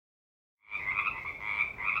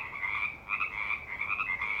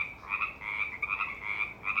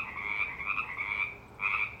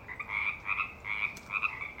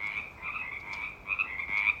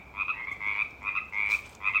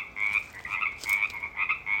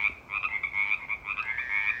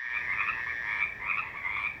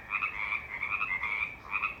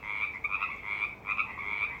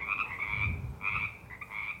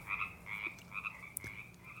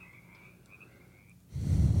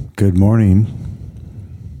Good morning.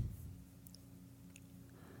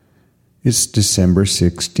 It's December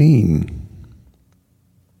 16.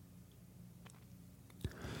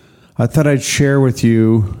 I thought I'd share with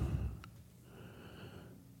you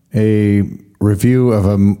a review of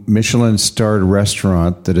a Michelin-starred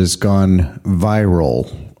restaurant that has gone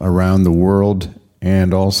viral around the world,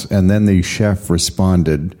 and then the chef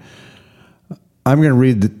responded. I'm going to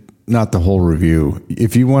read not the whole review.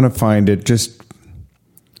 If you want to find it, just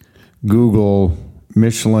Google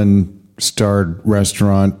Michelin-starred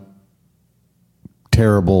restaurant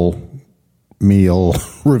terrible meal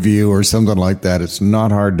review or something like that. It's not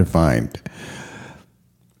hard to find.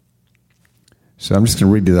 So I'm just going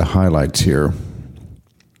to read you the highlights here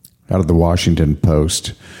out of the Washington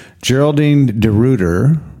Post. Geraldine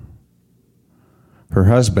DeRuyter, her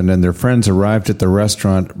husband, and their friends arrived at the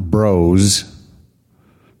restaurant Bros,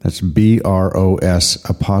 that's B-R-O-S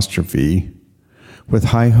apostrophe, with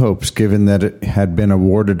high hopes given that it had been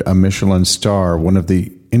awarded a Michelin star, one of the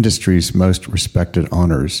industry's most respected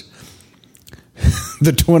honors.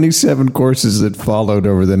 The 27 courses that followed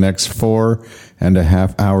over the next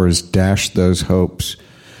 4.5 hours dashed those hopes,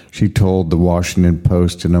 she told the Washington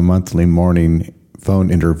Post in a monthly morning phone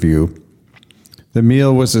interview. The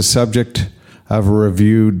meal was the subject of a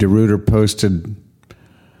review DeRuyter posted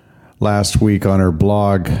last week on her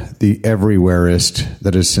blog, The Everywhereist,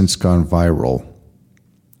 that has since gone viral.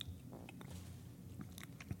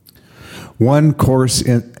 One course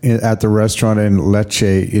at the restaurant in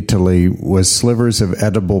Lecce, Italy, was slivers of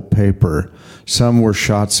edible paper. Some were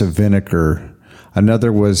shots of vinegar.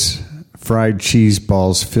 Another was fried cheese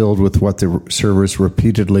balls filled with what the servers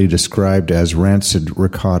repeatedly described as rancid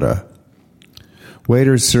ricotta.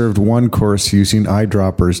 Waiters served one course using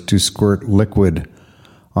eyedroppers to squirt liquid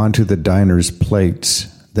onto the diner's plates.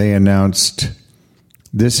 They announced,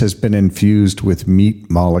 "This has been infused with meat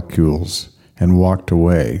molecules," and walked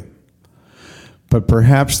away. But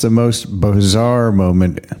perhaps the most bizarre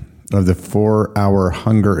moment of the 4-hour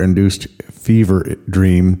hunger-induced fever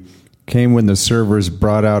dream came when the servers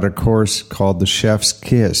brought out a course called the Chef's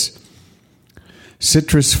Kiss.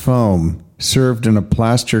 Citrus foam served in a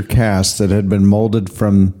plaster cast that had been molded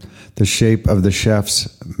from the shape of the chef's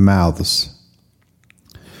mouths.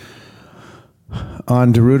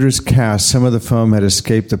 On DeRuyter's cast, some of the foam had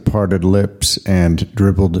escaped the parted lips and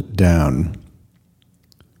dribbled down.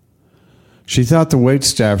 She thought the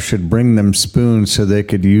waitstaff should bring them spoons so they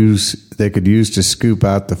could use to scoop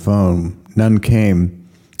out the foam. None came.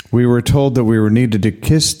 We were told that we were needed to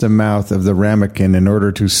kiss the mouth of the ramekin in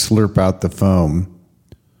order to slurp out the foam.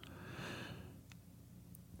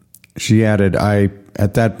 She added,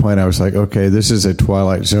 at that point I was like, okay, this is a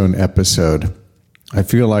Twilight Zone episode. I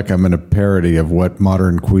feel like I'm in a parody of what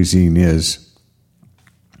modern cuisine is.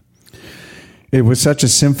 It was such a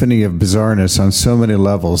symphony of bizarreness on so many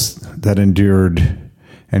levels that endured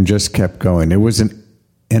and just kept going. It was an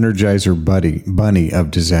Energizer bunny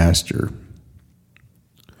of disaster.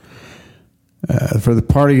 For the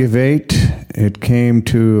party of 8, it came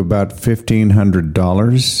to about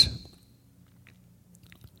 $1,500.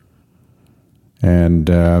 And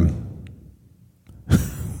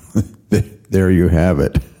there you have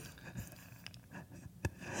it.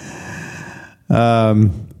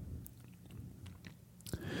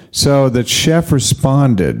 So the chef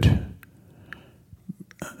responded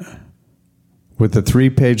with a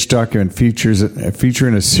 3-page document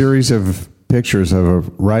featuring a series of pictures of a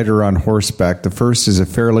rider on horseback. The first is a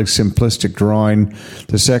fairly simplistic drawing.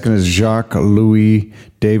 The second is Jacques-Louis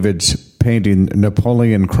David's painting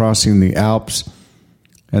Napoleon crossing the Alps.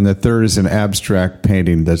 And the third is an abstract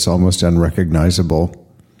painting that's almost unrecognizable.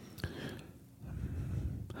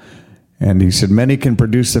 And he said, many can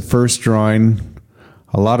produce the first drawing.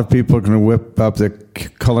 A lot of people are going to whip up the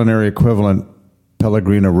culinary equivalent,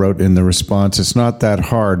 Pellegrino wrote in the response. It's not that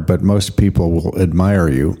hard, but most people will admire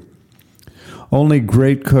you. Only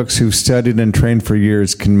great cooks who've studied and trained for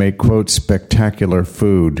years can make, quote, spectacular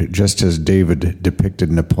food, just as David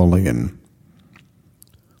depicted Napoleon.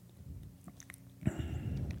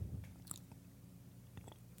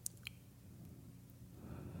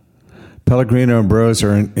 Pellegrino and Bros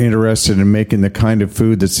are interested in making the kind of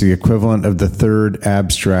food that's the equivalent of the third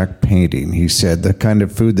abstract painting, he said, the kind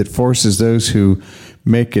of food that forces those who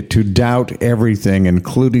make it to doubt everything,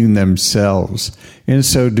 including themselves. In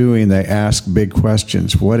so doing, they ask big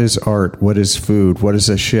questions. What is art? What is food? What is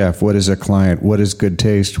a chef? What is a client? What is good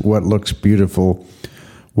taste? What looks beautiful?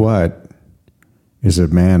 What is a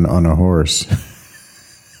man on a horse?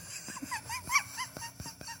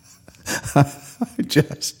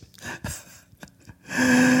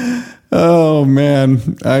 Oh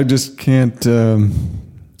man, I just can't.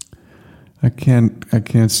 I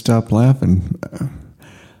can't stop laughing.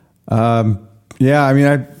 Yeah, I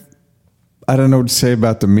mean, I don't know what to say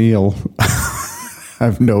about the meal. I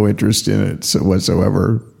have no interest in it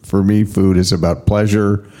whatsoever. For me, food is about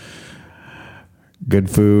pleasure, good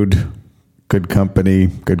food, good company,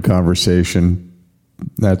 good conversation.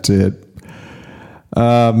 That's it.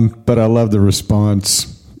 But I love the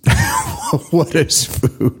response. What is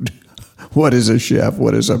food? What is a chef?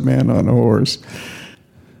 What is a man on a horse?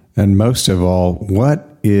 And most of all,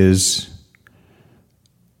 what is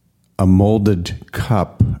a molded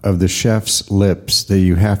cup of the chef's lips that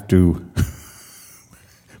you have to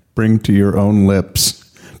bring to your own lips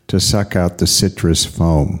to suck out the citrus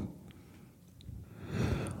foam?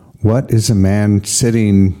 What is a man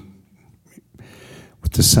sitting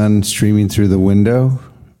with the sun streaming through the window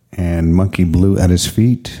and monkey blue at his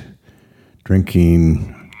feet,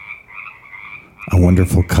 drinking a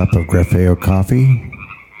wonderful cup of Grafeo coffee?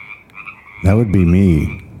 That would be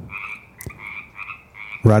me,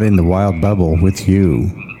 riding the wild bubble with you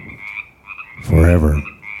forever.